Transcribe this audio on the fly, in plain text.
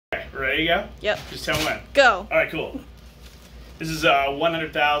Ready to go? Yep. Just tell me when. Go. All right, cool. This is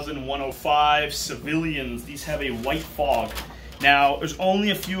 100,105 civilians. These have a white fog. Now, there's only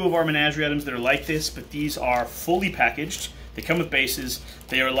a few of our Menagerie items that are like this, but these are fully packaged. They come with bases.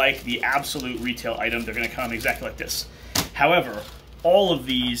 They are like the absolute retail item. They're going to come exactly like this. However, all of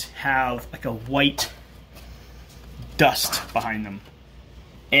these have like a white dust behind them.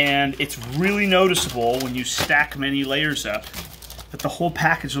 And it's really noticeable when you stack many layers up that the whole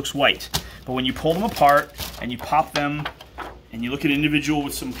package looks white. But when you pull them apart and you pop them and you look at an individual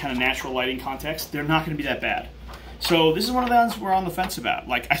with some kind of natural lighting context, they're not going to be that bad. So this is one of the ones we're on the fence about.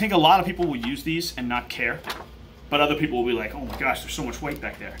 Like, I think a lot of people will use these and not care, but other people will be like, oh my gosh, there's so much white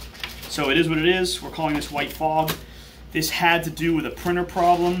back there. So it is what it is. We're calling this white fog. This had to do with a printer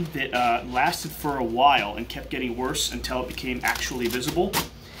problem that lasted for a while and kept getting worse until it became actually visible.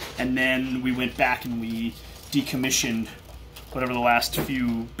 And then we went back and we decommissioned whatever the last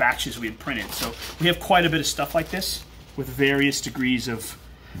few batches we had printed. So we have quite a bit of stuff like this with various degrees of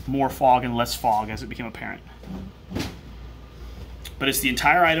more fog and less fog as it became apparent. But it's the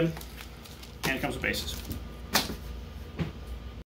entire item and it comes with bases.